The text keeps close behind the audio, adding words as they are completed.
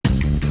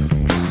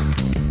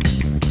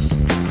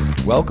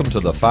Welcome to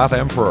the Fat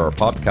Emperor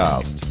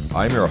podcast.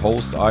 I'm your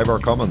host, Ivor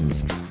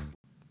Cummins.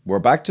 We're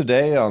back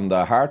today on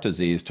the heart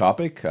disease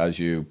topic. As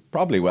you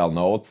probably well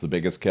know, it's the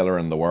biggest killer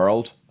in the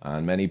world.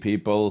 And many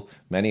people,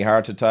 many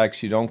heart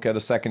attacks, you don't get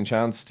a second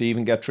chance to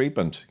even get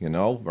treatment. You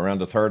know,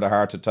 around a third of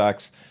heart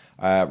attacks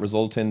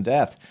result in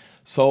death.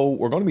 So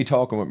we're going to be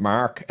talking with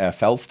Mark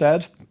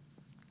Felstead,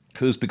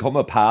 who's become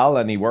a pal,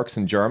 and he works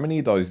in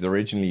Germany, though he's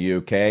originally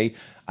UK.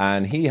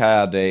 And he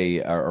had a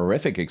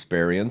horrific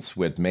experience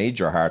with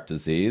major heart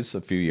disease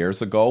a few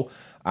years ago.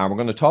 And we're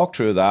going to talk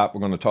through that.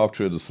 We're going to talk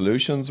through the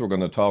solutions. We're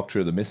going to talk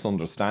through the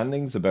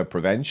misunderstandings about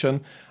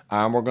prevention.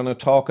 And we're going to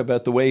talk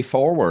about the way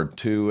forward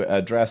to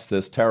address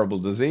this terrible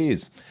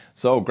disease.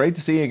 So great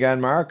to see you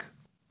again, Mark.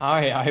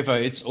 Hi, Ivor.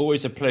 It's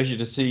always a pleasure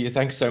to see you.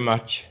 Thanks so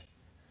much.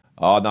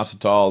 Oh, not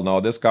at all.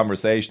 No, this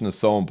conversation is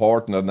so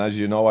important. And as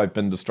you know, I've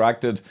been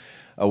distracted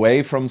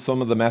away from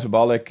some of the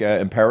metabolic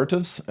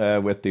imperatives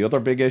with the other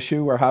big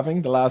issue we're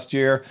having the last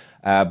year.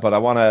 But I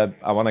want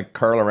to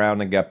curl around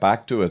and get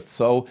back to it.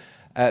 So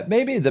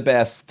maybe the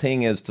best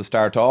thing is to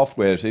start off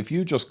with, if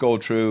you just go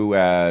through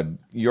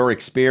your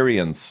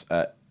experience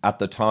at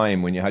the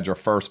time when you had your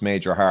first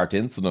major heart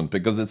incident,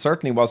 because it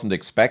certainly wasn't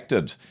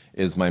expected,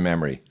 is my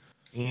memory.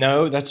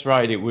 No, that's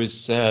right. It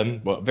was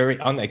very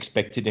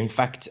unexpected. In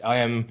fact, I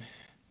am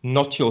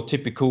not your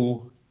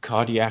typical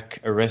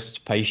cardiac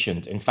arrest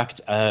patient. In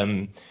fact,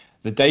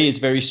 the day is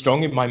very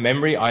strong in my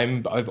memory.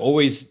 I've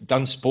always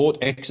done sport,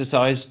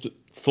 exercised,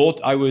 thought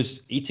I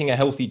was eating a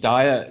healthy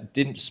diet,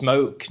 didn't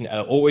smoke,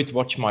 always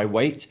watch my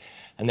weight.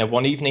 And then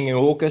one evening in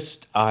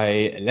August,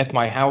 I left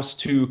my house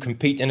to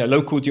compete in a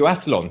local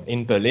duathlon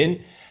in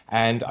Berlin.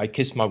 And I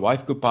kissed my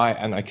wife goodbye,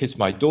 and I kissed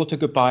my daughter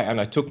goodbye, and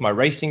I took my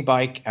racing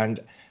bike. And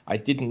I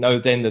didn't know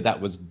then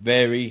that was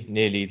very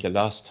nearly the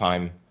last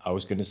time I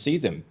was going to see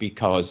them,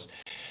 because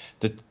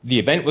the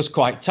event was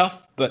quite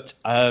tough, but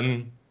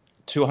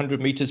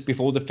 200 meters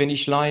before the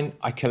finish line,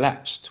 I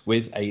collapsed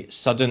with a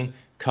sudden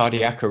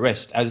cardiac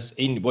arrest, as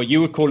in what you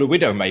would call a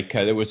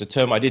widowmaker. There was a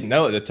term I didn't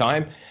know at the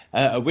time,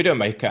 a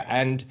widowmaker.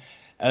 And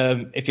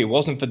if it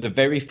wasn't for the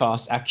very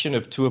fast action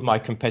of two of my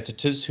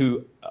competitors,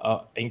 who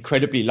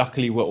incredibly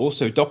luckily were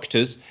also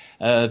doctors,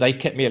 they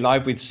kept me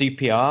alive with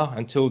CPR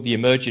until the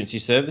emergency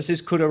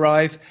services could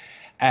arrive.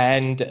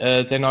 And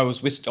then I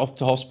was whisked off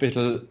to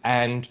hospital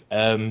and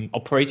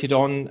operated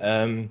on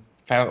the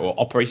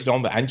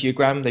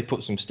angiogram. They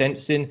put some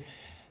stents in.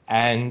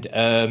 And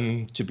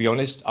to be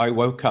honest, I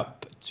woke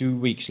up 2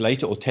 weeks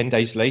later or 10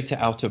 days later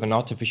out of an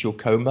artificial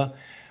coma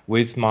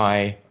with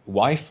my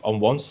wife on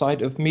one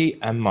side of me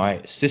and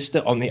my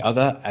sister on the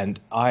other. And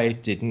I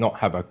did not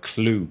have a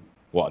clue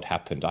what had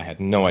happened. I had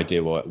no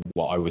idea what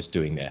I was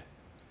doing there.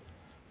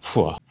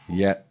 Phew.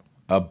 Yeah.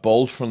 A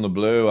bolt from the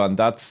blue, and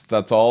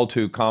that's all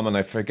too common.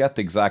 I forget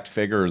the exact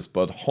figures,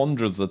 but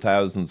hundreds of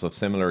thousands of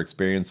similar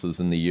experiences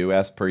in the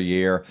US per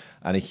year,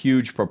 and a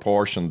huge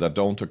proportion that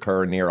don't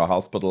occur near a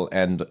hospital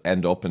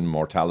end up in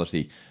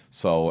mortality.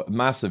 So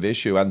massive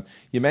issue. And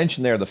you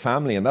mentioned there the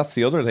family, and that's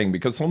the other thing,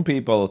 because some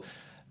people,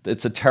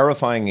 it's a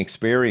terrifying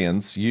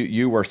experience.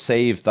 You were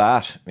saved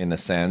that, in a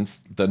sense.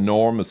 The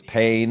enormous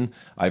pain.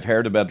 I've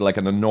heard about like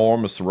an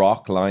enormous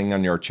rock lying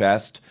on your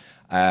chest.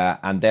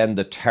 And then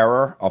the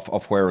terror of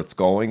where it's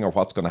going or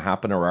what's going to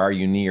happen, or are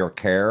you near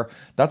care?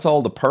 That's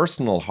all the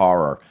personal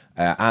horror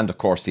and, of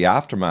course, the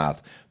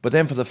aftermath. But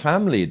then for the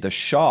family, the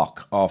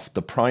shock of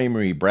the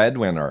primary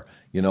breadwinner,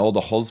 you know, the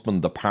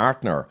husband, the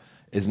partner,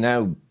 is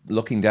now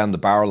looking down the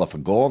barrel of a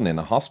gun in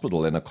a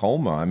hospital in a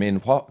coma. I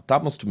mean,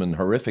 that must have been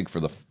horrific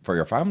for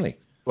your family.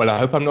 Well, I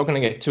hope I'm not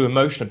going to get too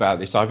emotional about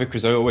this, Ivor,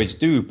 because I always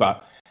do.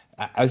 But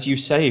as you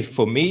say,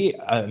 for me,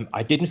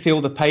 I didn't feel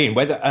the pain.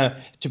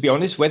 To be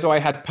honest, whether I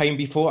had pain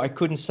before, I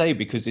couldn't say,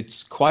 because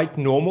it's quite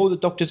normal. The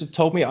doctors have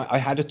told me I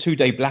had a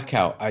 2-day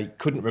blackout. I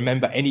couldn't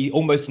remember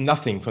almost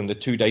nothing from the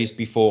 2 days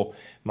before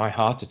my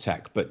heart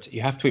attack. But you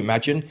have to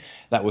imagine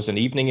that was an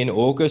evening in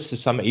August, the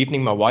summer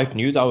evening. My wife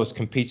knew that I was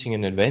competing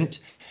in an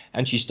event,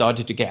 and she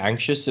started to get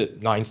anxious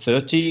at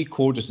 9:30,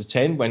 quarter to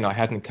 10, when I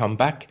hadn't come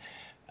back.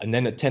 And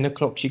then at 10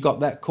 o'clock, she got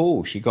that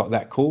call. She got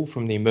that call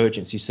from the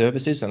emergency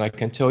services. And I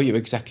can tell you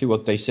exactly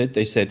what they said.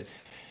 They said,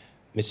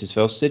 "Mrs.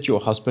 Felstead, your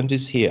husband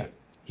is here.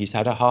 He's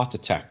had a heart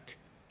attack.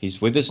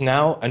 He's with us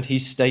now and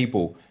he's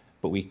stable.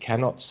 But we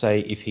cannot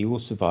say if he will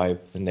survive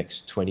the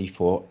next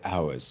 24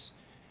 hours.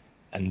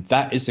 And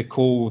that is a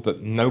call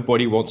that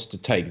nobody wants to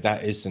take.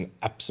 That is an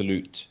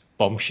absolute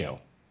bombshell.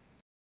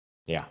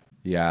 Yeah.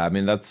 Yeah, I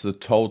mean, that's a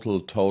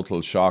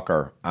total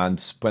shocker. And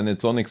when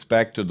it's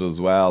unexpected as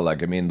well,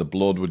 like, I mean, the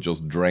blood would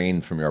just drain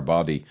from your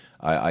body.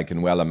 I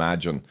can well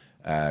imagine.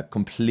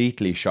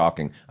 Completely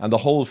shocking. And the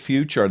whole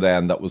future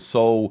then that was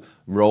so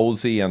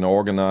rosy and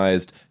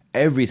organized,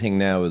 everything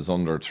now is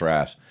under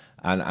threat.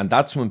 And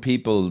that's when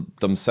people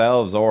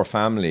themselves or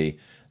family,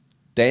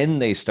 then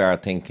they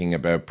start thinking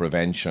about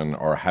prevention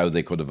or how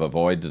they could have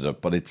avoided it.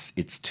 But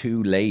it's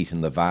too late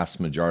in the vast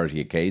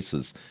majority of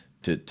cases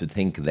to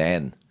think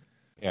then.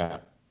 Yeah,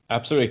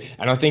 absolutely.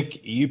 And I think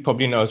you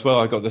probably know as well,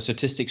 I got the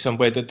statistics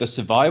somewhere, that the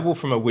survival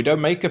from a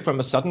widowmaker from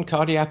a sudden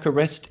cardiac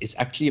arrest is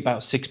actually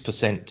about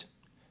 6%.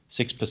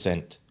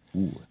 6%.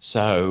 Ooh.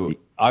 So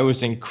I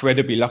was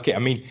incredibly lucky. I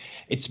mean,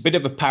 it's a bit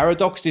of a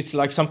paradox. It's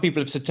like some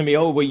people have said to me,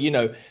 "Oh, well,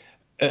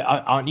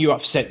 aren't you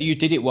upset that you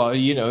did it while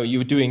you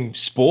were doing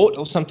sport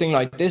or something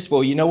like this?"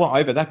 Well, you know what,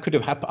 Ivor, that could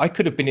have happened. I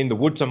could have been in the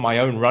woods on my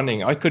own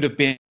running. I could have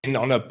been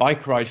on a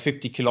bike ride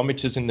 50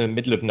 kilometers in the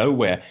middle of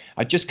nowhere.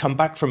 I'd just come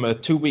back from a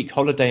 2-week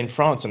holiday in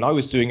France, and I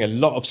was doing a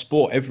lot of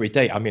sport every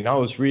day. I mean, I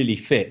was really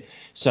fit.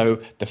 So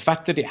the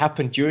fact that it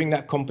happened during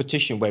that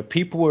competition where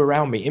people were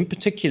around me, in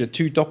particular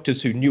two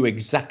doctors who knew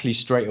exactly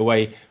straight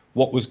away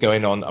what was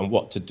going on and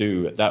what to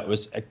do, that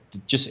was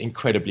just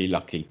incredibly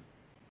lucky.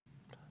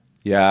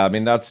 Yeah, I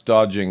mean that's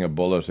dodging a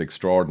bullet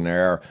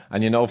extraordinaire.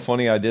 And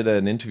funny, I did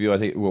an interview I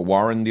think with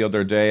Warren the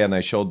other day, and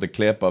I showed the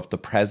clip of the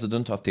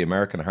president of the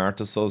American Heart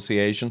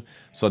Association.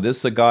 So this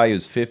is a guy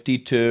who's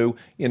 52.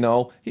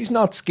 He's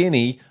not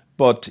skinny,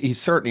 but he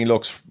certainly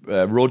looks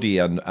ruddy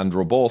and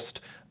robust.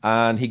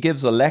 And he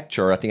gives a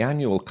lecture at the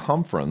annual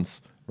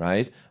conference,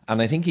 right?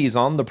 And I think he's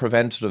on the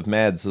preventative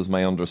meds, is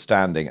my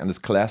understanding, and his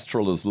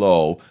cholesterol is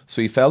low.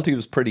 So he felt he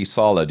was pretty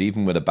solid,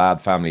 even with a bad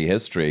family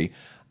history.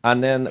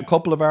 And then a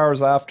couple of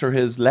hours after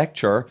his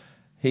lecture,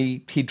 he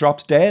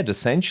drops dead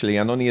essentially,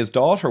 and only his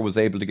daughter was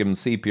able to give him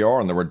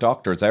CPR, and there were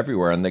doctors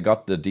everywhere, and they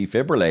got the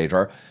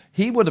defibrillator.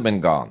 He would have been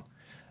gone.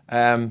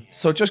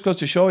 So it just goes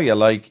to show you,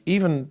 like,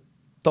 even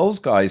those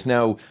guys.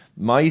 Now,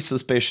 my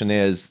suspicion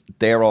is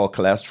they're all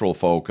cholesterol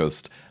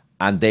focused,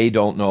 and they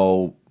don't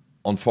know,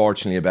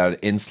 unfortunately,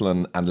 about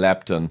insulin and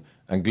leptin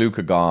and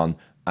glucagon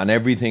and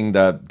everything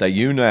that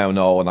you now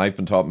know and I've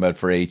been talking about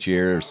for 8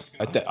 years.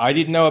 I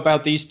didn't know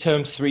about these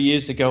terms 3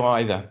 years ago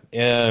either.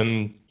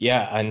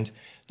 Yeah, and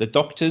the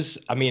doctors,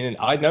 I mean,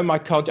 I know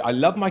I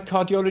love my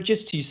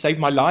cardiologist. He saved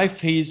my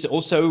life. He's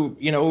also,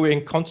 we're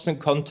in constant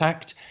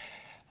contact.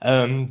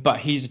 But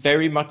he's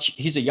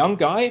a young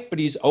guy, but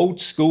he's old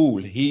school.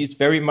 He's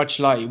very much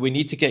like, we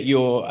need to get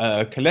your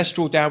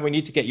cholesterol down. We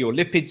need to get your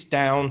lipids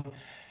down.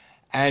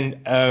 And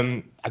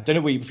I don't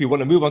know if you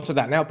want to move on to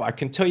that now, but I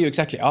can tell you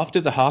exactly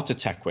after the heart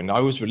attack, when I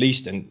was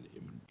released and,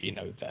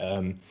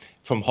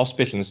 from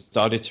hospital and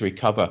started to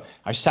recover,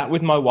 I sat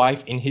with my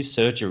wife in his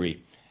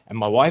surgery, and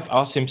my wife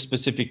asked him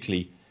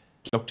specifically,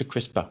 "Dr.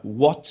 Crisper,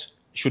 what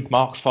should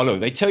Mark follow?"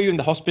 They tell you in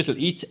the hospital,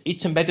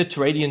 eat a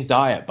Mediterranean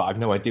diet, but I've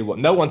no idea what.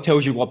 No one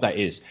tells you what that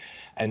is.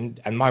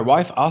 And my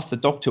wife asked the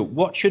doctor,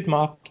 "What should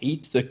Mark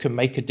eat that can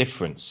make a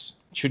difference?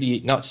 Should he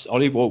eat nuts,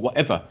 olive oil,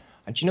 whatever?"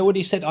 And do you know what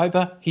he said,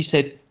 Ivor? He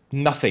said,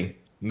 "Nothing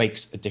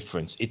makes a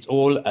difference. It's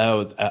all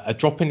a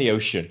drop in the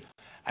ocean."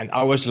 And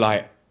I was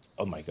like,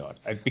 oh my God,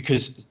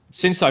 because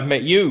since I've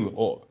met you,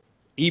 or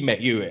he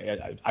met you,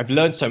 I've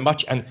learned so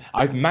much, and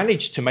I've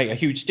managed to make a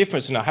huge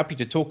difference. And I'm happy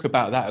to talk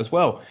about that as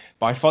well.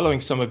 By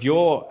following some of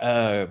your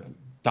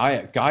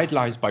diet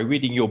guidelines, by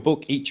reading your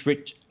book, Eat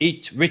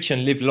Rich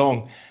and Live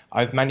Long,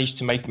 I've managed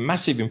to make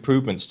massive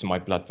improvements to my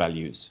blood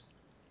values.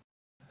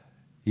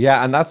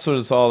 Yeah, and that's what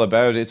it's all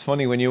about. It's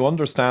funny when you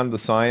understand the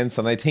science,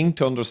 and I think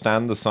to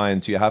understand the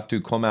science, you have to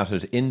come at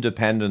it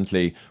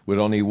independently with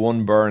only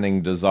one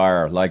burning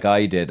desire, like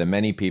I did, and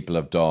many people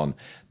have done,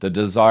 the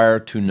desire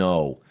to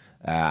know.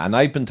 And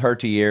I've been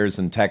 30 years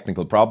in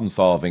technical problem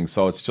solving,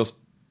 so it's just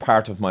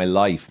part of my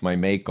life, my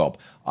makeup.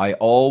 I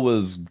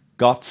always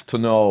gots to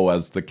know,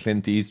 as the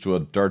Clint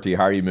Eastwood Dirty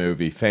Harry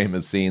movie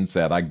famous scene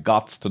said, I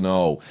gots to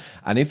know.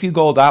 And if you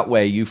go that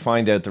way, you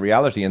find out the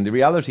reality. And the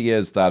reality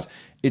is that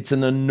it's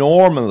an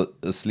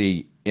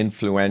enormously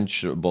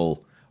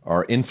influential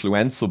or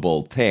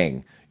influenceable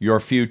thing, your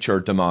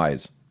future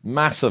demise,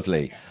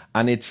 massively.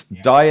 And it's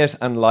diet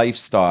and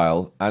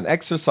lifestyle, and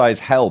exercise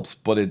helps,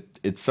 but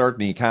it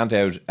certainly can't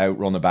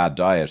outrun a bad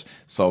diet.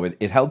 So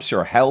it helps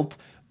your health,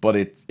 but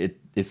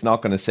it's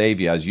not going to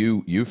save you, as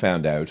you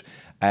found out.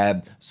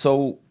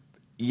 So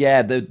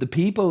yeah, the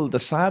people, the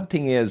sad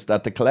thing is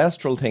that the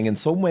cholesterol thing, in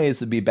some ways,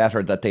 it'd be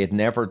better that they had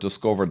never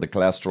discovered the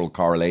cholesterol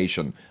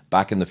correlation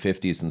back in the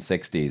 50s and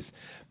 60s.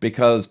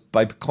 Because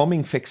by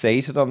becoming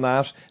fixated on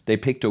that, they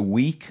picked a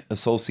weak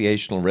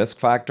associational risk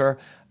factor.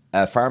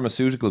 A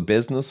pharmaceutical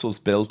business was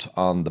built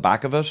on the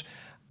back of it.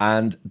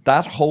 And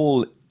that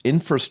whole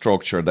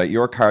infrastructure that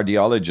your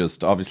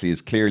cardiologist obviously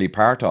is clearly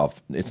part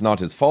of, it's not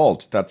his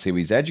fault, that's how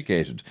he's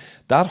educated.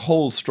 That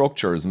whole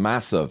structure is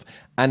massive,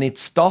 and it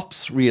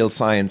stops real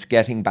science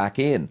getting back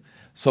in.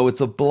 So it's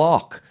a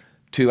block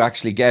to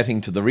actually getting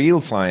to the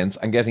real science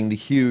and getting the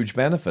huge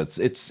benefits.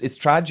 It's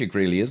tragic,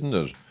 really, isn't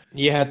it?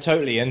 Yeah,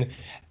 totally. And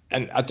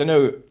I don't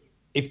know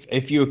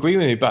if you agree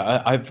with me,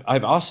 but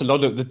I've asked a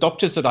lot of the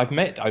doctors that I've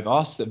met. I've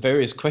asked the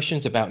various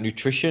questions about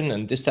nutrition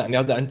and this, that, and the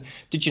other. And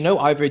did you know,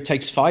 Ivor, it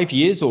takes 5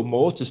 years or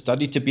more to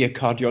study to be a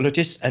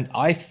cardiologist? And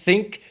I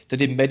think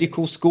that in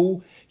medical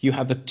school you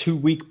have a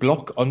 2-week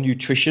block on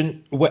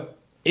nutrition.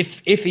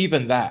 If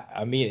even that,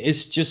 I mean,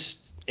 it's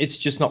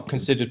just not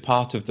considered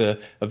part of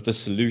the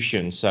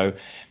solution. So,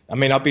 I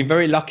mean, I've been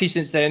very lucky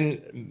since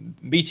then,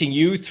 meeting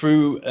you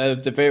through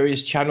the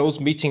various channels,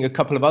 meeting a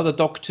couple of other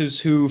doctors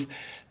who've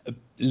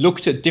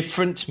looked at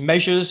different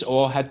measures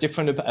or had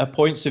different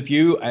points of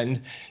view.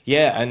 And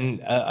yeah,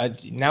 and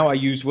now I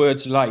use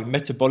words like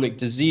metabolic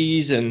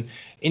disease and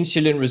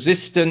insulin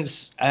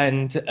resistance.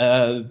 And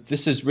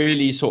this has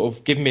really sort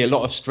of given me a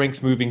lot of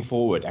strength moving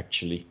forward,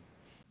 actually.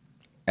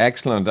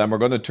 Excellent. And we're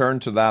going to turn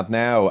to that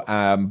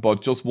now.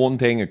 But just one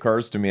thing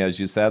occurs to me as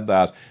you said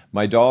that.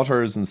 My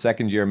daughter is in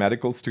second year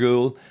medical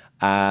school,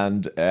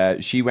 and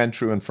she went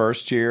through in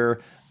first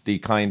year the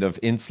kind of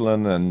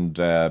insulin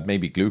and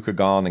maybe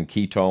glucagon and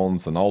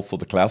ketones and also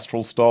the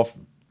cholesterol stuff.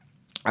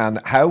 And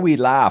how we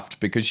laughed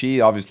because she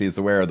obviously is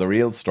aware of the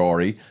real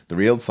story, the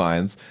real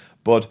science,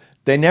 but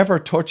they never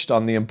touched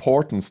on the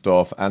important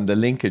stuff and the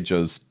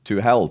linkages to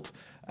health.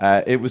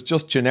 It was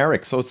just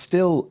generic, so it's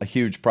still a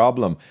huge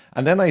problem.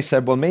 And then I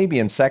said, well, maybe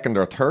in second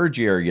or third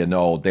year,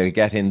 they'll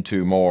get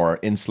into more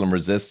insulin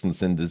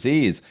resistance in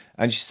disease.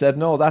 And she said,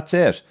 no, that's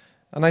it.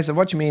 And I said,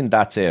 what do you mean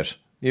that's it?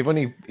 You've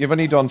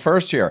only done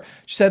first year.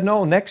 She said,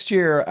 no, next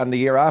year and the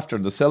year after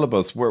the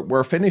syllabus,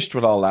 we're finished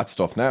with all that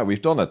stuff now.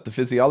 We've done it. The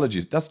physiology,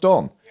 that's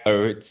done.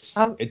 So it's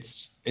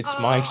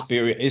my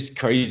experience. It's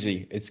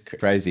crazy.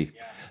 Crazy.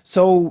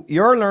 So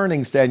your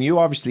learnings then, you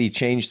obviously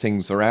change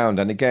things around.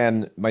 And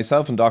again,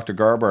 myself and Dr.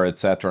 Gerber,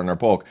 etc., in our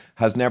book,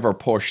 has never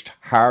pushed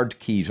hard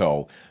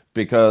keto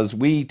because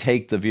we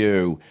take the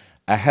view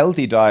a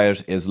healthy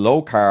diet is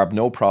low carb,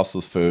 no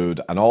processed food,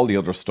 and all the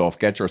other stuff.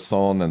 Get your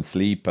sun and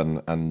sleep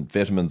and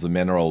vitamins and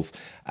minerals.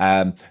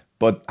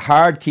 But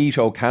hard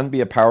keto can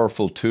be a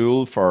powerful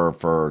tool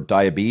for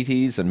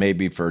diabetes and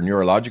maybe for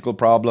neurological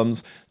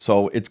problems.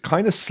 So it's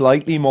kind of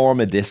slightly more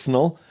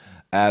medicinal.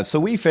 So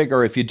we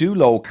figure if you do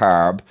low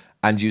carb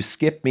and you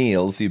skip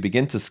meals, you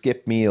begin to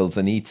skip meals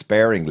and eat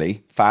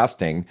sparingly,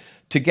 fasting,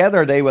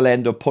 together they will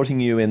end up putting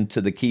you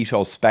into the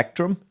keto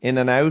spectrum in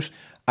and out,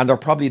 and they're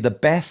probably the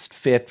best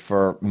fit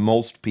for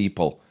most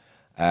people.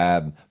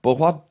 But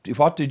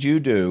what did you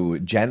do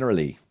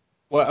generally?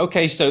 Well,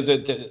 okay, so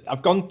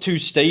I've gone two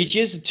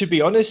stages, to be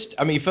honest.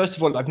 I mean, first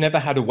of all, I've never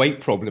had a weight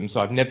problem,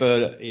 so I've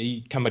never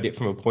come at it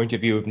from a point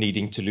of view of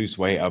needing to lose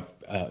weight.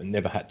 I've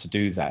never had to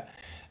do that,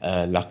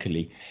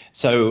 luckily.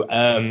 So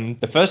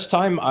the first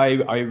time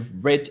I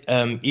read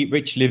Eat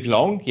Rich, Live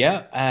Long,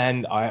 yeah,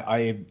 and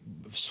I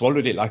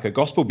swallowed it like a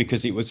gospel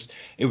because it was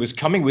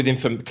coming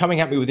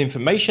at me with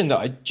information that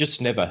I just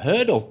never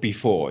heard of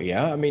before.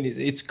 Yeah, I mean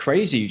it's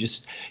crazy. You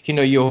just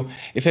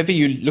if ever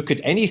you look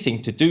at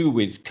anything to do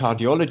with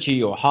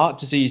cardiology or heart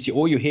disease,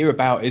 all you hear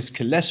about is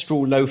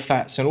cholesterol, low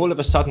fats, and all of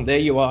a sudden there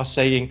you are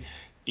saying,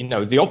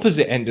 the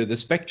opposite end of the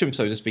spectrum,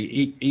 so to speak,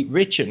 eat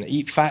rich and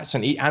eat fats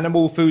and eat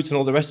animal foods and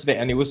all the rest of it.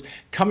 And it was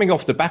coming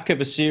off the back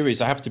of a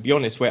series, I have to be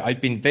honest, where I'd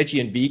been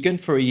veggie and vegan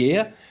for a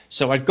year.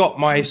 So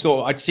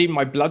I'd seen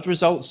my blood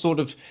results sort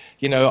of,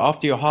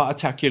 after your heart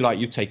attack,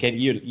 you take any,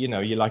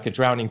 you're like a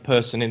drowning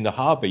person in the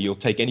harbor. You'll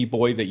take any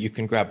buoy that you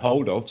can grab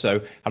hold of.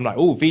 So I'm like,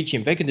 oh, veggie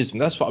and veganism,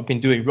 that's what I've been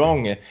doing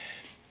wrong.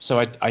 So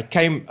I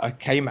came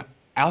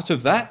out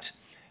of that.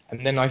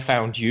 And then I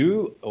found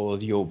you or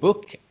your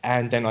book,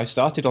 and then I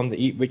started on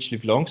the Eat Rich,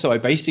 Live Long. So I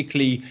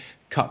basically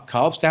cut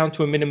carbs down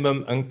to a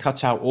minimum and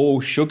cut out all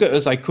sugar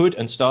as I could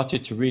and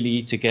started to really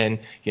eat again,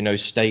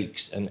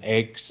 steaks and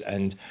eggs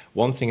and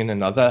one thing and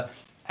another.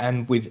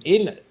 And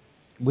within,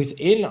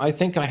 I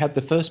think I had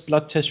the first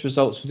blood test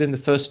results within the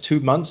first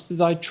 2 months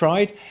that I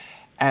tried.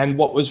 And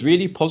what was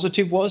really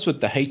positive was with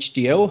the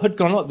HDL had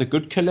gone up, the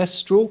good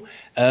cholesterol,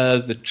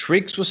 the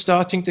trigs were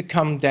starting to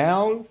come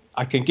down.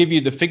 I can give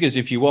you the figures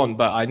if you want,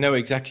 but I know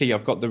exactly.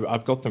 I've got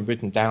them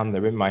written down.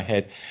 They're in my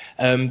head.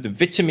 The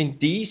vitamin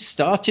D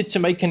started to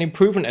make an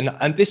improvement,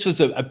 and this was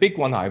a big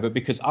one, Ivor,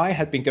 because I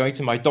had been going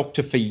to my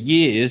doctor for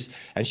years,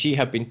 and she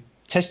had been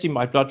testing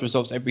my blood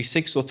results every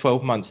 6 or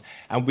 12 months,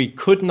 and we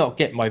could not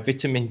get my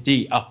vitamin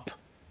D up,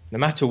 no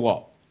matter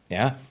what.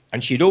 Yeah.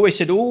 And she'd always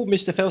said, oh,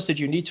 Mr. Felsted,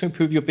 you need to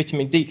improve your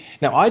vitamin D.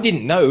 Now, I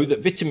didn't know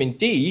that vitamin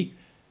D,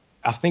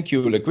 I think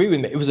you will agree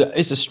with me,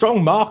 it's a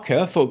strong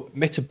marker for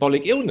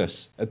metabolic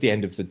illness at the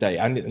end of the day.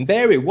 And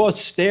there it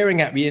was staring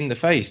at me in the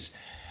face.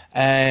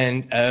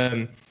 And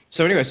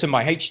so anyway, so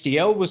my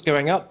HDL was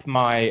going up,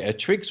 my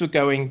trigs were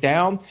going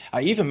down.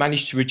 I even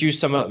managed to reduce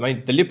some of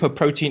the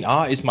lipoprotein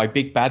R is my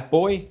big bad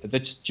boy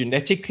that's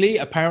genetically,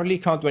 apparently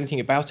can't do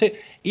anything about it.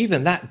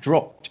 Even that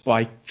dropped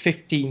by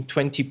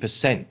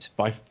 15-20%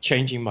 by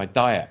changing my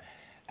diet.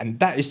 And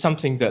that is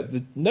something that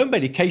no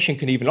medication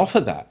can even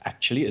offer that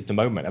actually at the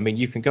moment. I mean,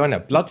 you can go and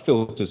have blood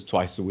filters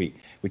twice a week,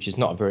 which is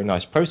not a very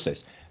nice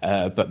process.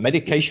 But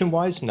medication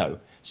wise, no.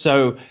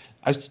 So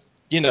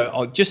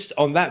just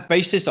on that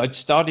basis, I'd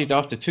started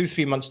after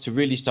 2-3 months to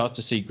really start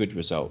to see good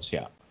results.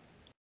 Yeah.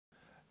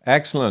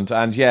 Excellent.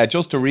 And yeah,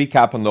 just to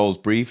recap on those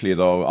briefly,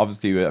 though,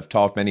 obviously we have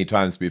talked many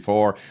times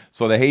before.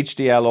 So the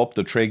HDL up,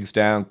 the trigs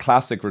down,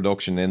 classic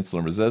reduction in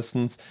insulin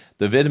resistance.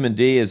 The vitamin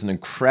D is an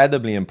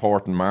incredibly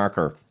important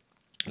marker.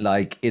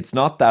 Like, it's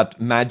not that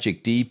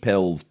magic D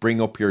pills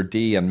bring up your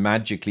D and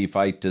magically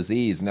fight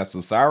disease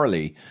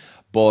necessarily,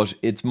 but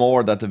it's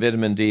more that the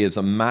vitamin D is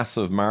a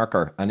massive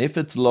marker. And if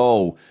it's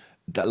low,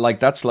 like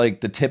that's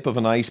like the tip of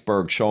an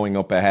iceberg showing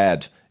up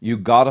ahead. You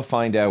got to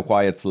find out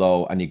why it's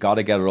low, and you got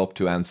to get it up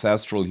to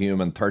ancestral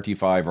human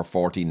 35 or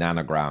 40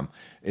 nanogram.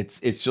 It's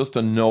just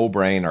a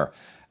no-brainer.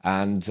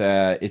 And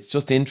it's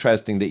just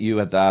interesting that you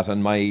had that.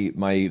 And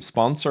my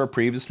sponsor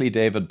previously,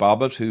 David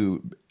Bobbitt,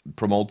 who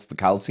promotes the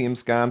calcium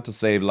scan to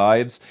save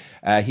lives,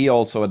 he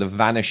also had a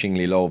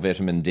vanishingly low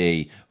vitamin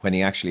D when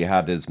he actually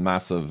had his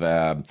massive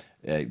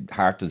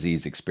heart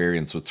disease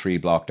experience with three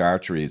blocked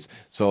arteries.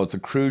 So it's a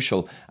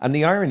crucial. And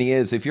the irony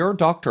is, if your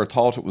doctor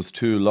thought it was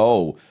too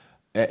low,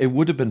 it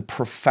would have been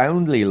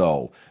profoundly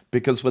low,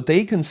 because what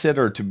they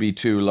consider to be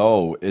too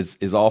low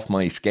is off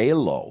my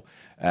scale low.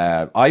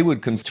 I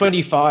would consider.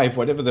 25,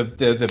 whatever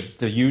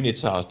the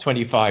units are,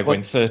 25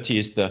 when 30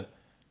 is the.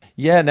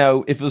 Yeah,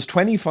 now, if it was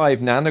 25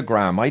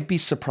 nanogram, I'd be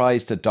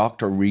surprised a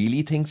doctor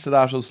really thinks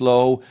that is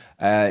low.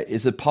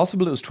 Is it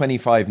possible it was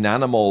 25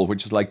 nanomole,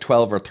 which is like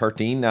 12 or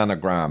 13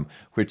 nanogram,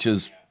 which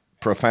is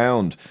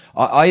profound?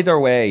 Either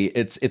way,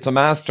 it's a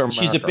master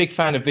She's a marker. big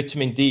fan of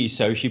vitamin D,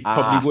 so she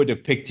probably Ah, would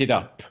have picked it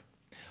up.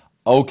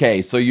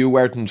 okay, so you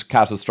weren't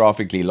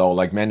catastrophically low,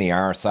 like many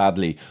are,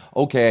 sadly.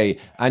 Okay,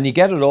 and you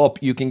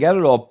can get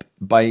it up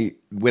by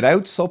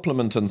without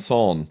supplement and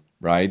sun,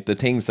 right? The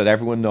things that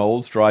everyone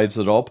knows drives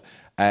it up.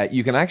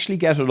 You can actually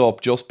get it up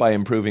just by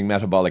improving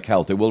metabolic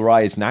health. It will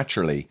rise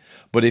naturally.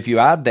 But if you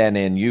add then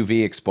in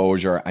UV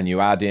exposure and you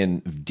add in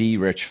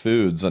D-rich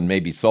foods and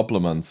maybe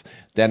supplements,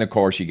 then of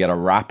course you get a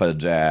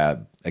rapid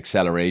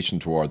acceleration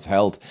towards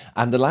health.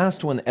 And the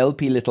last one,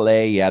 LP little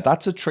a, yeah,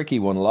 that's a tricky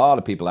one. A lot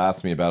of people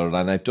ask me about it,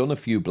 and I've done a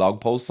few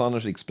blog posts on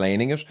it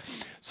explaining it.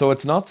 So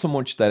it's not so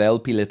much that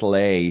LP little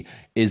a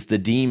is the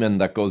demon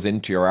that goes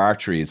into your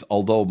arteries,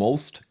 although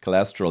most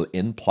cholesterol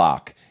in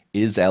plaque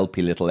is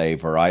LP little a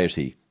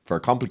variety for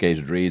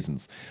complicated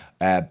reasons.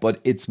 But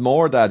it's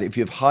more that if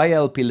you have high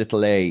LP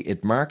little a,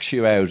 it marks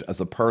you out as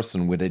a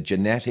person with a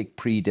genetic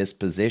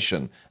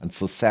predisposition and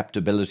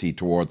susceptibility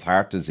towards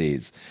heart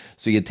disease.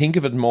 So you think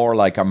of it more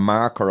like a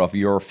marker of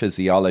your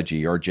physiology,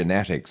 your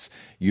genetics.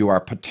 You are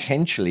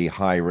potentially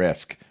high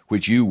risk,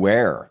 which you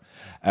were.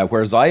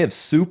 Whereas I have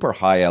super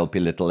high LP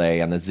little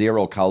a and a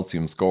zero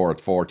calcium score at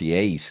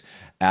 48,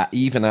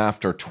 even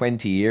after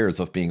 20 years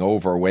of being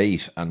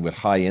overweight and with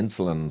high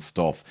insulin and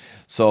stuff.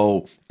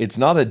 So it's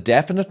not a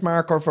definite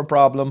marker of a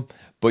problem,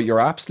 but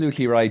you're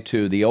absolutely right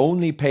too. The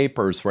only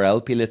papers where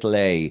LP little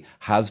a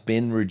has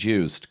been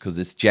reduced, because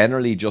it's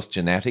generally just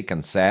genetic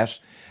and set,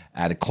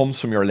 and it comes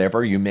from your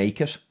liver, you make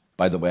it,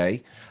 by the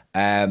way,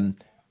 um,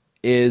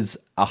 is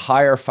a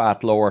higher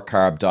fat, lower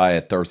carb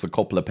diet. There's a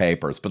couple of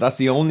papers, but that's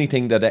the only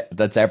thing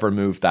that's ever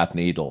moved that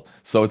needle.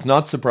 So it's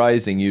not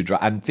surprising and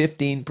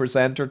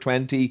 15% or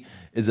 20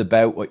 is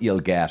about what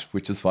you'll get,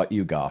 which is what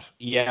you got.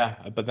 Yeah,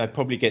 but they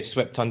probably get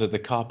swept under the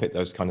carpet,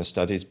 those kind of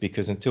studies,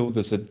 because until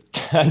there's a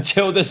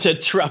until there's a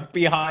truck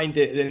behind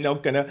it, they're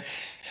not gonna.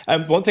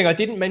 One thing I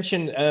didn't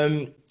mention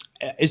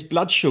is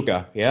blood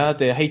sugar. Yeah,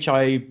 the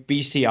HIBCR,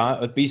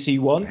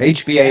 BC1.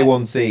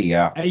 HbA1c,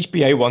 yeah.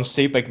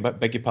 HbA1c,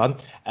 beg your pardon.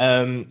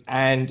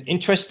 And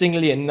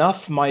interestingly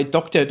enough, my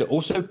doctor had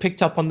also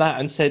picked up on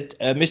that and said,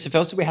 Mr.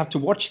 Felser, we have to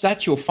watch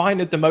that. You're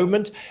fine at the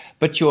moment,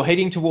 but you're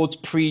heading towards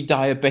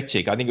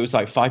pre-diabetic. I think it was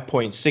like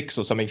 5.6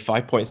 or something,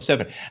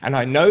 5.7. And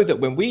I know that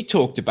when we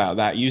talked about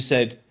that, you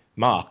said,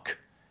 Mark,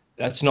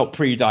 that's not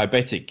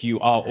pre-diabetic. You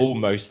are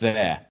almost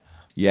there.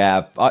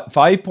 Yeah,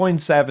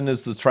 5.7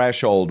 is the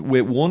threshold,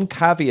 with one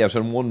caveat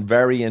and one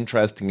very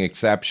interesting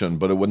exception,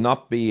 but it would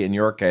not be in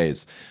your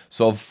case.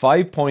 So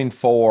 5.4,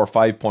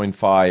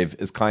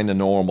 5.5 is kind of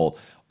normal.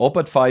 Up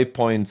at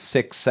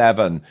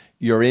 5.67,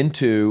 you're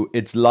into,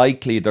 it's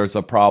likely there's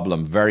a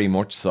problem, very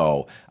much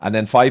so. And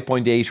then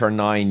 5.8 or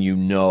 9, you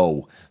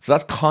know. So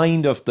that's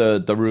kind of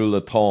the rule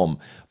of thumb.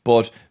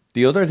 But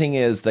the other thing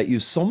is that you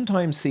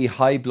sometimes see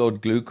high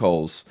blood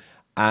glucose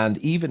and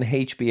even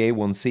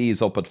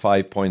HbA1c up at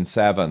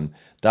 5.7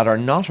 that are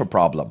not a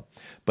problem.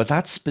 But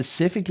that's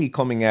specifically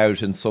coming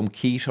out in some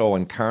keto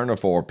and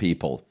carnivore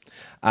people.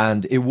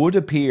 And it would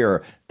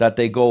appear that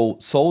they go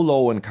so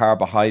low in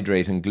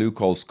carbohydrate and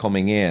glucose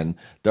coming in,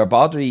 their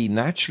body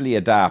naturally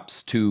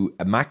adapts to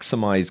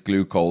maximize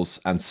glucose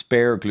and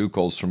spare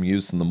glucose from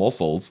use in the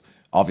muscles.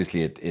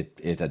 Obviously,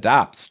 it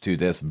adapts to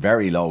this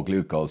very low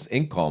glucose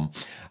income.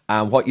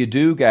 And what you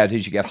do get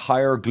is you get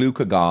higher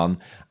glucagon,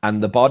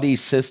 and the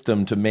body's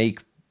system to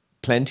make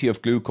plenty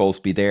of glucose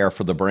be there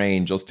for the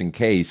brain just in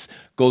case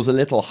goes a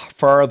little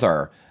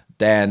further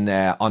than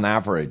on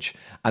average.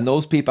 And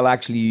those people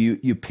actually,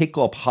 you pick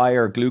up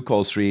higher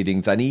glucose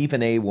readings and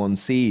even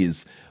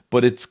A1Cs,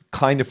 but it's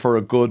kind of for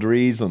a good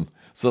reason.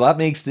 So that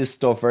makes this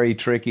stuff very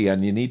tricky,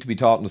 and you need to be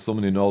talking to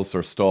someone who knows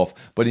their stuff.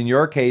 But in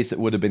your case, it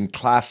would have been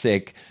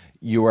classic.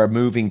 You are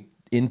moving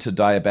into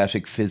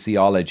diabetic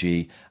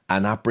physiology,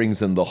 and that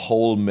brings in the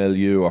whole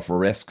milieu of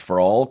risk for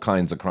all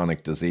kinds of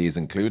chronic disease,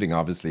 including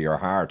obviously your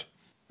heart.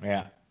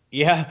 Yeah.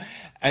 Yeah.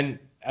 And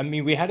I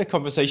mean, we had a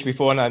conversation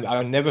before, and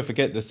I'll never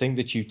forget the thing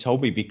that you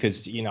told me,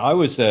 because, you know, I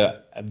was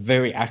a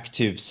very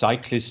active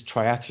cyclist,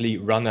 triathlete,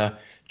 runner,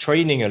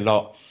 training a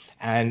lot.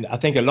 And I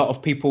think a lot of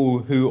people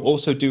who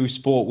also do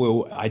sport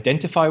will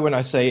identify when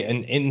I say,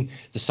 and in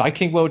the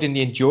cycling world, in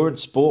the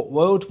endurance sport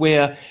world,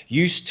 we're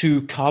used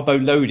to carbo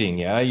loading.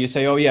 Yeah, you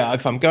say, oh yeah,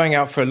 if I'm going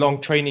out for a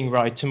long training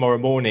ride tomorrow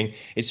morning,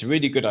 it's a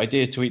really good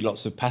idea to eat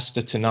lots of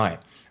pasta tonight,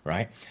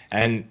 right?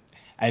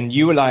 And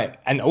you were like,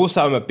 and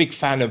also I'm a big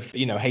fan of,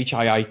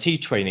 HIIT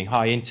training,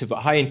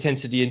 high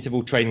intensity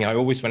interval training. I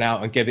always went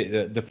out and gave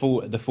it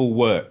the full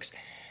works.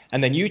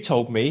 And then you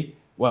told me,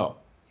 well,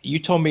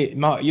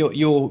 Mark,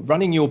 you're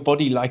running your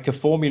body like a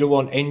Formula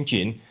One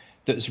engine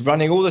that's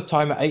running all the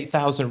time at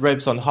 8,000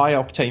 revs on high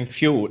octane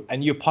fuel,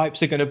 and your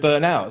pipes are going to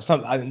burn out.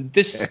 And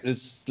this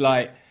is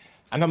like,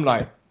 and I'm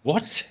like,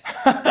 what?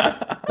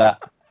 That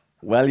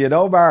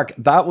Well, Mark,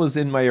 that was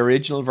in my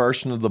original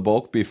version of the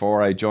book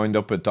before I joined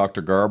up with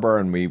Dr. Gerber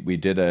and we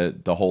did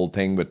the whole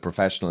thing with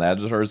professional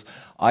editors.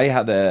 I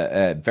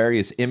had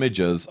various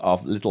images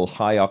of little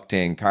high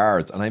octane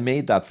cars, and I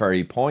made that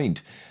very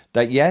point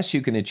that yes,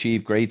 you can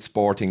achieve great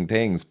sporting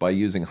things by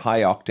using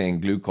high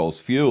octane glucose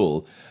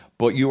fuel,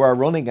 but you are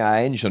running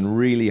an engine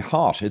really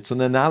hot. It's an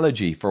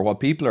analogy for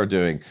what people are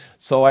doing.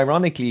 So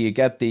ironically, you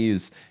get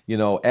these,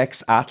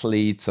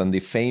 ex-athletes and the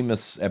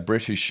famous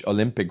British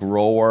Olympic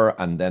rower,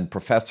 and then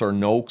Professor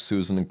Noakes,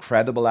 who's an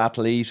incredible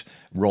athlete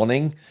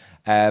running.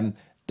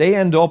 They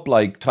end up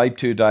like type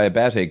 2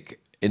 diabetic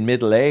in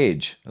middle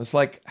age. It's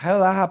like, how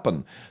did that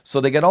happen? So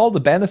they get all the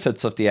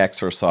benefits of the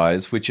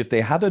exercise, which if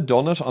they had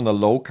done it on a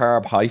low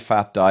carb, high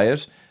fat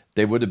diet,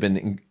 they would have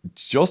been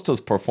just as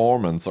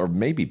performance or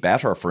maybe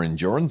better for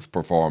endurance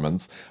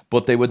performance,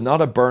 but they would not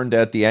have burned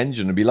out the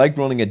engine. It'd be like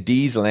running a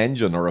diesel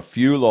engine or a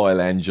fuel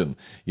oil engine,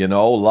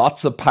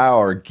 lots of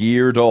power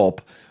geared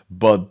up,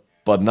 but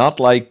not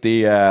like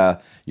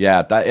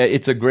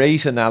it's a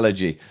great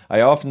analogy.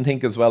 I often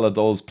think as well of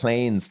those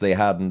planes they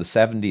had in the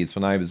 70s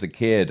when I was a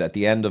kid at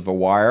the end of a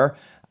wire,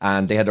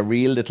 and they had a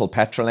real little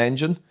petrol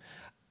engine,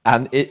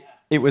 and it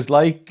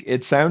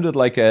sounded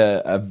like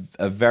a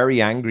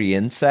very angry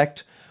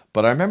insect.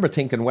 But I remember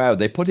thinking, wow,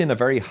 they put in a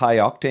very high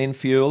octane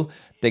fuel,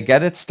 they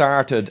get it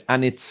started,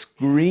 and it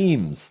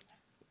screams.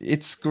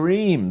 It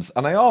screams.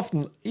 And I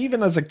often,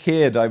 even as a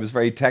kid, I was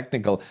very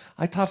technical.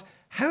 I thought,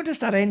 how does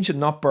that engine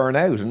not burn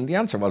out? And the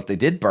answer was they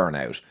did burn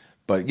out.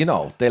 But,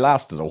 they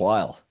lasted a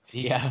while.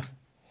 Yeah.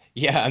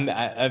 Yeah, and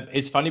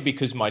it's funny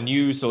because my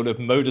new sort of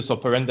modus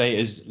operandi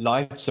is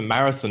life's a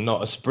marathon,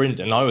 not a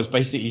sprint, and I was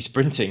basically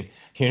sprinting.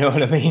 You know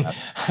what I mean?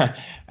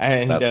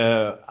 And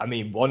I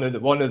mean, one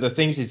of the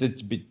things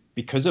is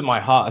because of my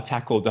heart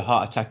attack, or the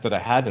heart attack that I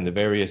had, and the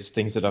various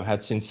things that I've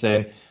had since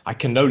then, I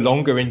can no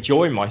longer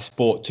enjoy my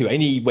sport to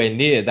anywhere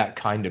near that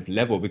kind of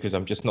level because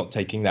I'm just not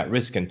taking that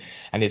risk. And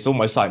it's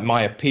almost like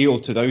my appeal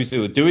to those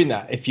who are doing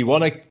that. If you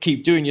want to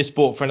keep doing your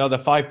sport for another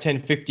 5,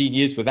 10, 15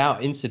 years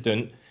without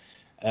incident,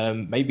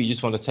 maybe you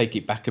just want to take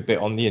it back a bit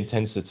on the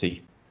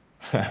intensity.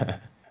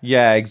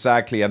 Yeah,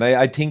 exactly. And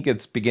I think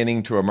it's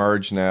beginning to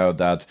emerge now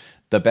that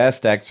the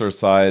best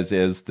exercise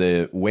is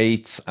the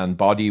weights and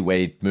body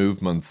weight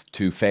movements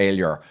to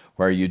failure,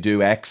 where you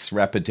do X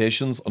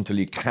repetitions until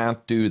you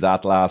can't do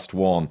that last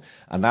one.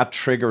 And that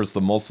triggers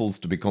the muscles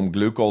to become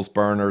glucose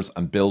burners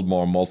and build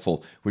more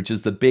muscle, which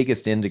is the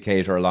biggest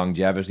indicator of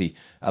longevity.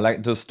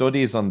 There's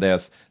studies on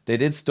this. They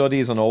did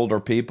studies on older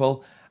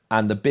people,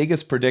 and the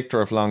biggest predictor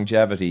of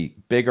longevity,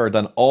 bigger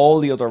than all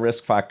the other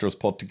risk factors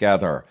put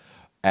together,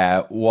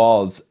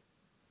 was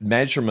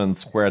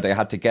measurements where they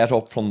had to get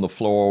up from the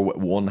floor with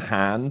one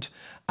hand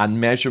and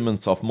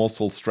measurements of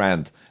muscle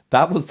strength.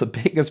 That was the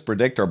biggest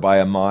predictor by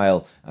a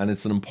mile, and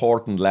it's an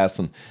important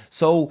lesson.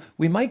 So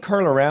we might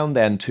curl around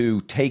then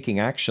to taking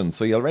action.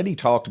 So you already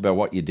talked about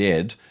what you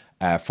did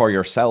for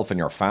yourself and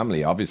your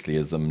family, obviously,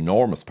 is an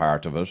enormous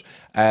part of it.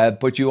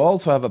 But you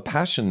also have a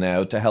passion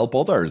now to help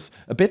others.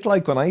 A bit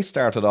like when I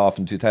started off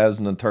in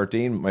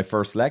 2013 with my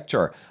first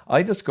lecture,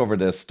 I discovered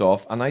this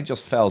stuff and I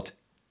just felt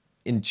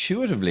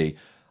intuitively,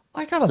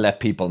 I gotta let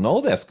people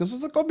know this because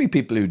there's going to be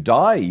people who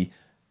die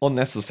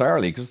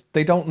unnecessarily because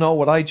they don't know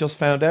what I just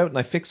found out, and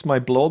I fixed my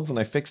bloods and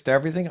I fixed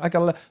everything.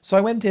 So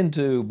I went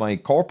into my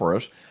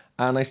corporate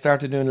and I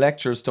started doing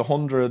lectures to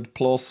 100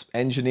 plus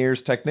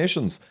engineers,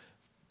 technicians.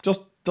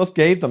 Just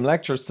gave them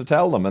lectures to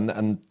tell them,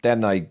 and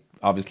then I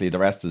obviously the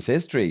rest is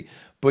history.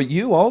 But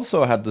you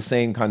also had the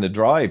same kind of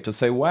drive to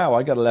say, wow,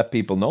 I got to let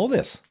people know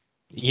this.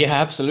 Yeah,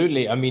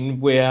 absolutely. I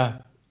mean,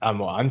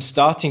 I'm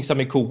starting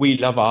something called We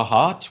Love Our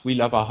Heart,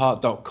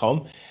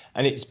 weloveourheart.com.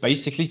 And it's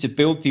basically to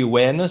build the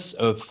awareness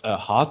of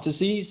heart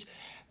disease,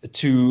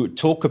 to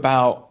talk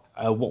about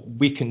what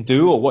we can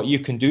do or what you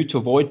can do to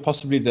avoid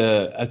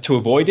to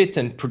avoid it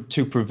and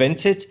to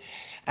prevent it.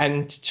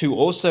 And to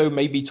also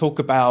maybe talk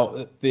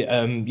about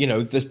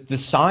the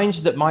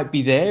signs that might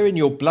be there in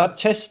your blood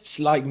tests.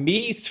 Like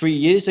me 3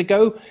 years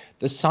ago,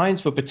 the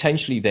signs were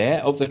potentially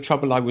there of the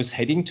trouble I was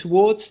heading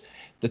towards,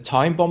 the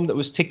time bomb that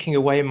was ticking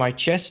away in my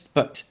chest,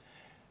 but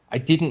I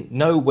didn't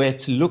know where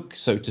to look,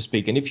 so to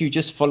speak. And if you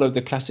just follow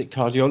the classic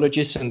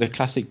cardiologists and the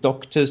classic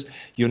doctors,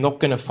 you're only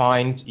going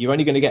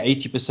to get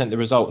 80% of the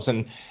results.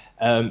 And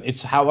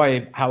It's how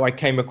I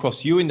came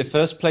across you in the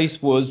first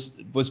place was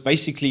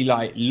basically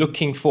like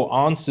looking for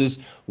answers.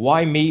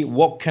 Why me?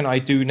 What can I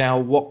do now?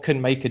 What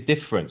can make a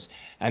difference?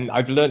 And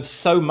I've learned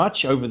so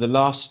much over the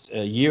last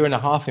year and a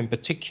half in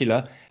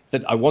particular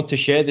that I want to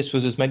share this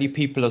with as many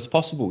people as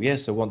possible.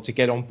 Yes, I want to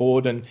get on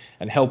board and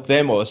help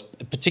them, or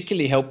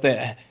particularly help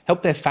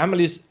their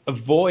families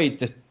avoid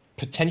the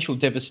potential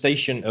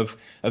devastation of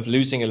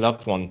losing a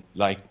loved one,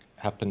 like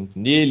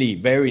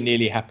very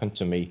nearly happened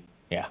to me.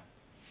 Yeah.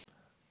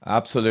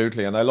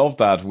 Absolutely, and I love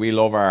that. We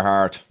love our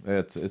heart.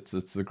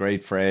 It's a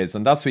great phrase,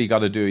 and that's what you got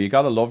to do. You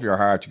got to love your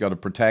heart. You got to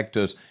protect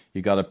it.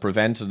 You got to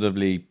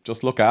preventatively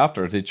just look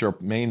after it. It's your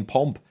main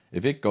pump.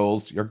 If it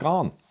goes, you're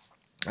gone.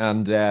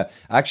 And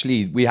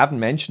actually, we haven't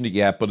mentioned it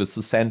yet, but it's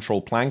the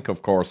central plank,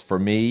 of course, for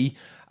me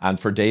and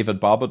for David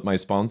Bobbitt, my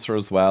sponsor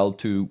as well,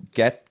 to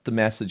get the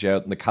message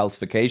out in the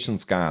calcification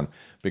scan.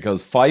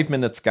 Because 5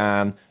 minute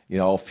scan,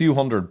 a few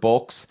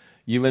 $100,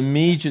 you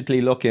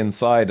immediately look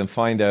inside and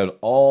find out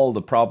all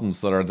the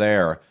problems that are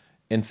there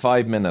in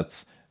 5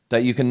 minutes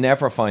that you can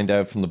never find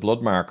out from the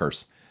blood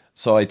markers.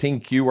 So I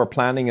think you were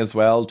planning as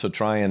well to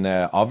try and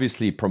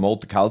obviously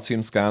promote the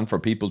calcium scan for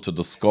people to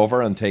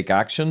discover and take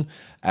action.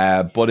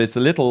 But it's a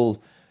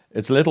little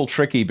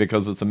tricky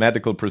because it's a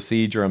medical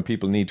procedure and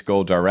people need to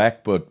go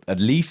direct, but at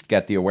least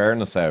get the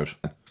awareness out.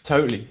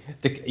 Totally.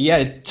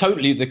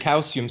 Totally. The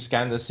calcium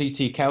scan, the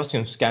CT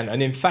calcium scan.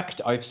 And in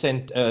fact, I've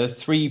sent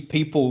 3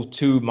 people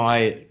to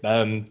my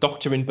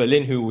doctor in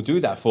Berlin who will do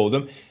that for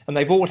them. And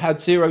they've all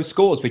had 0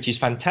 scores, which is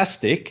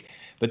fantastic.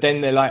 But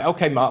then they're like,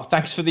 okay, Mark,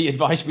 thanks for the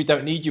advice. We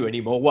don't need you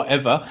anymore,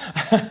 whatever.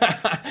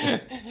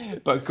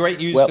 But great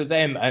news Well, for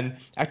them. And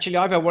actually,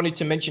 I wanted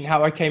to mention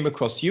how I came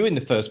across you in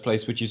the first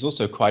place, which is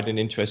also quite an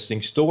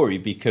interesting story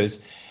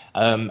because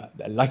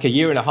like a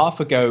year and a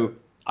half ago,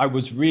 I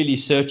was really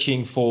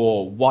searching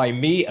for why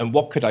me and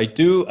what could I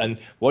do and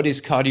what is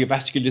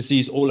cardiovascular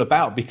disease all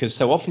about? Because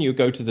so often you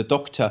go to the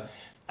doctor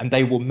and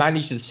they will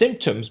manage the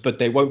symptoms, but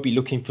they won't be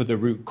looking for the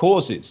root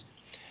causes.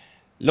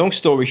 Long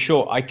story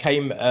short, I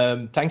came,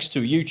 thanks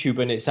to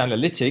YouTube and its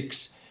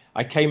analytics,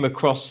 I came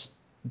across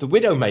the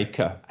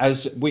Widowmaker.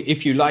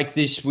 If you like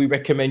this, we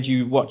recommend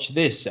you watch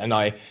this. And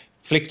I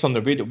flicked on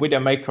the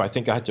Widowmaker. I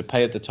think I had to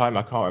pay at the time.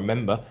 I can't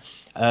remember.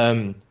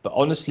 But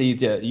honestly,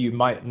 you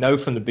might know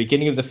from the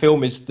beginning of the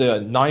film is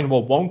the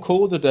 911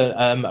 call that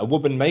a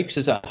woman makes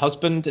as her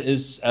husband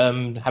is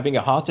having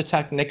a heart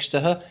attack next to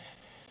her.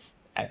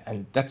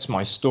 And that's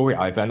my story,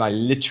 Ivan.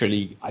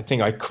 I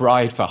think I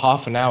cried for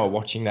half an hour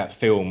watching that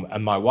film.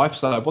 And my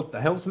wife's like, what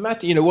the hell's the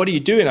matter? What are you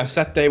doing? I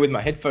sat there with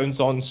my headphones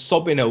on,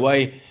 sobbing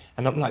away.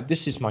 And I'm like,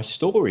 this is my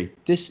story.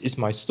 This is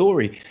my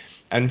story.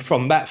 And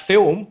from that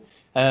film,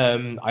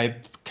 I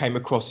came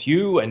across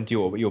you and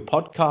your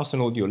podcast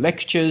and all your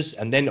lectures.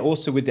 And then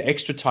also with the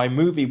Extra Time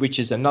movie, which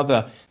is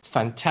another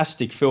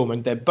fantastic film.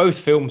 And they're both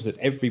films that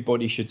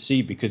everybody should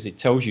see because it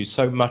tells you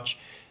so much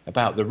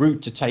about the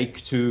route to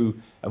take to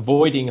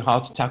avoiding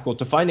heart attack or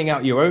to finding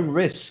out your own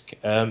risk,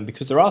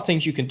 because there are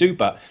things you can do,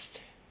 but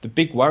the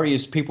big worry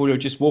is people who are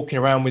just walking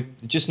around with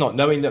just not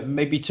knowing that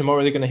maybe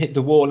tomorrow they're going to hit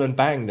the wall and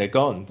bang, they're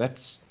gone.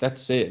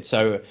 That's it.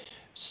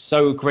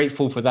 So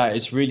grateful for that.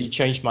 It's really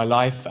changed my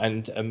life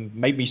and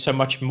made me so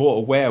much more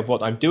aware of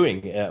what I'm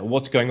doing,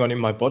 what's going on in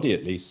my body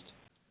at least.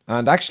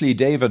 And actually,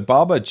 David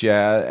Bobbitt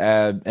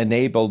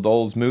enabled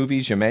those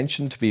movies you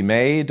mentioned to be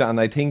made.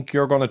 And I think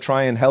you're going to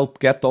try and help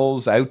get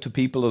those out to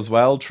people as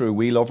well through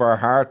We Love Our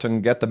Heart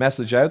and get the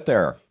message out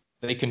there.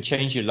 They can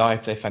change your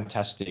life. They're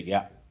fantastic.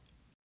 Yeah.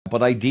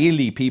 But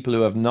ideally, people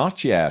who have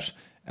not yet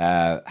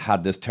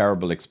had this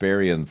terrible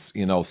experience,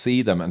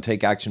 see them and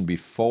take action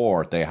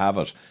before they have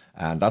it.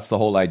 And that's the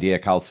whole idea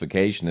of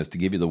calcification, is to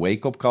give you the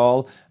wake-up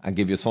call and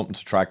give you something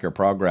to track your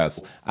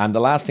progress. And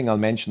the last thing I'll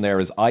mention there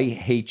is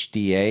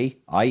ihda,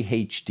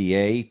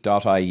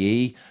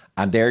 ihda.ie.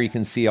 And there you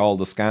can see all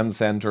the scan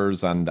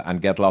centers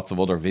and get lots of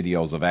other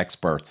videos of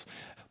experts.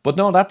 But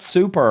no, that's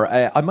super.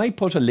 I might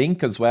put a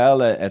link as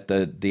well at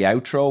the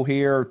outro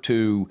here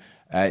to,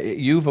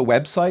 you have a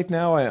website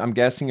now. I'm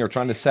guessing you're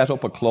trying to set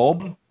up a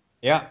club.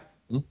 Yeah.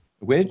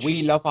 Which?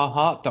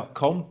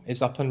 WeLoveOurHeart.com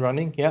is up and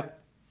running. Yeah.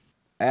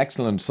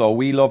 Excellent. So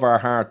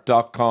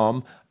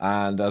weloveourheart.com.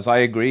 And as I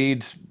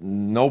agreed,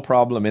 no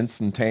problem,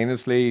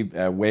 instantaneously,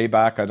 way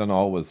back, I don't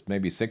know, it was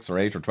maybe 6 or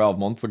 8 or 12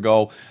 months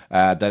ago,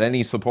 that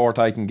any support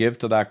I can give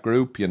to that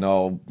group,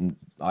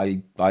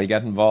 I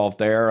get involved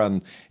there,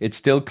 and it's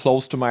still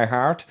close to my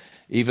heart,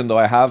 even though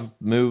I have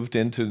moved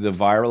into the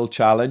viral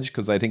challenge,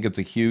 because I think it's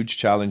a huge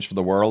challenge for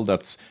the world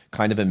that's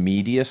kind of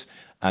immediate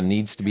and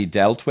needs to be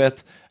dealt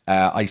with.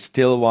 I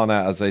still want to,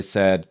 as I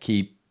said,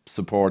 keep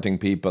supporting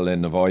people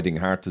in avoiding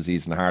heart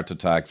disease and heart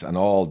attacks and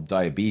all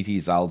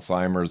diabetes,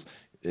 Alzheimer's,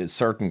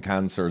 certain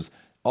cancers,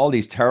 all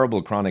these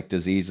terrible chronic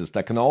diseases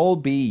that can all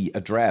be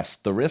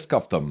addressed, the risk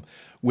of them,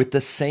 with the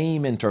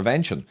same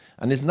intervention.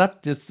 And isn't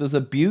that just, there's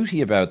a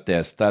beauty about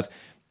this, that,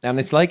 and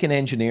it's like in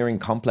engineering,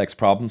 complex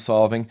problem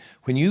solving.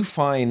 When you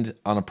find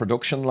on a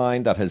production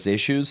line that has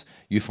issues,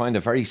 you find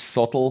a very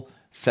subtle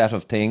set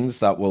of things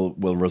that will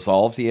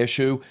resolve the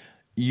issue.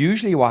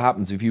 usually what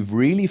happens if you've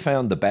really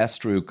found the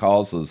best root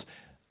causes,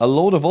 a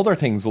load of other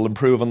things will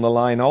improve on the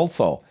line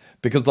also,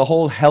 because the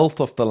whole health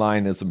of the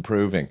line is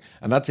improving.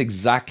 And that's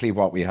exactly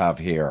what we have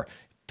here.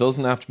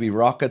 Doesn't have to be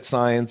rocket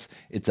science.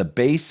 It's a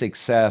basic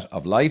set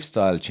of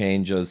lifestyle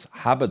changes,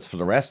 habits for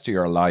the rest of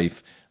your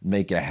life,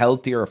 make you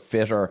healthier,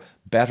 fitter,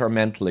 better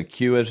mental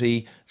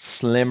acuity,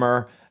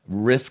 slimmer,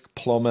 risk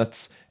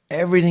plummets.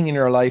 Everything in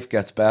your life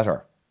gets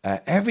better.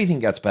 Everything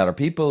gets better.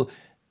 People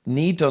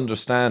need to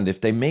understand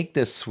if they make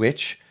this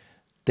switch,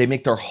 they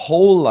make their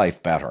whole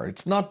life better.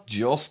 It's not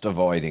just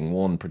avoiding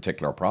one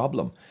particular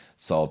problem.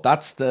 So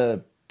that's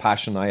the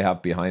passion I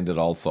have behind it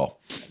also.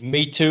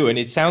 Me too. And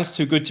it sounds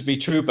too good to be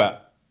true,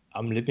 but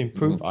I'm living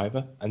proof,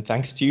 Ivor. And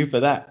thanks to you for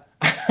that.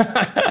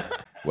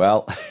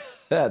 Well,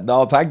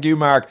 no, thank you,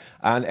 Mark.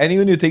 And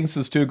anyone who thinks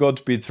it's too good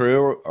to be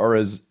true or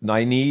is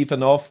naive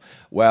enough,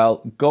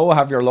 well, go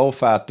have your low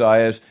fat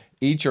diet,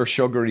 eat your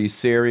sugary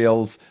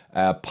cereals,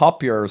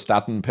 pop your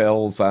statin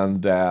pills,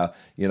 and,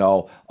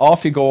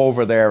 off you go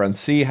over there and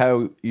see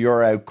how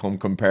your outcome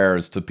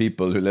compares to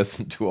people who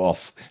listen to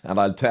us. And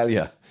I'll tell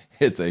you,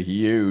 it's a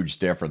huge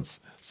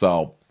difference.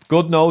 So,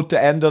 good note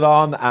to end it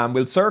on. And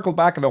we'll circle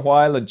back in a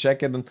while and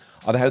check in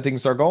on how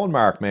things are going,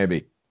 Mark,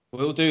 maybe.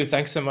 Will do.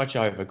 Thanks so much,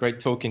 Ivor.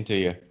 Great talking to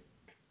you.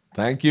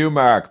 Thank you,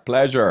 Mark.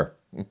 Pleasure.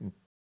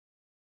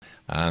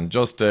 And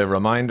just a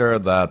reminder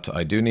that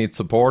I do need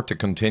support to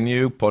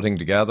continue putting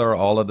together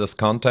all of this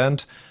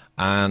content.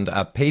 And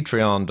at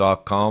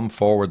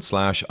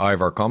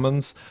patreon.com/Ivor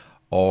Cummins,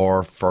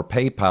 or for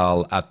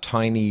PayPal at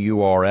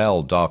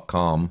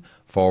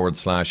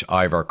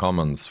tinyurl.com/Ivor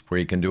Cummins, where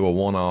you can do a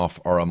one-off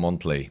or a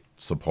monthly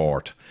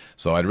support.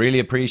 So I'd really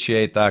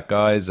appreciate that,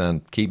 guys,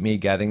 and keep me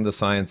getting the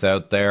science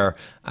out there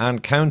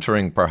and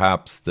countering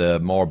perhaps the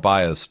more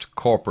biased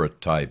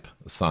corporate type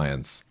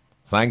science.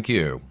 Thank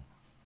you.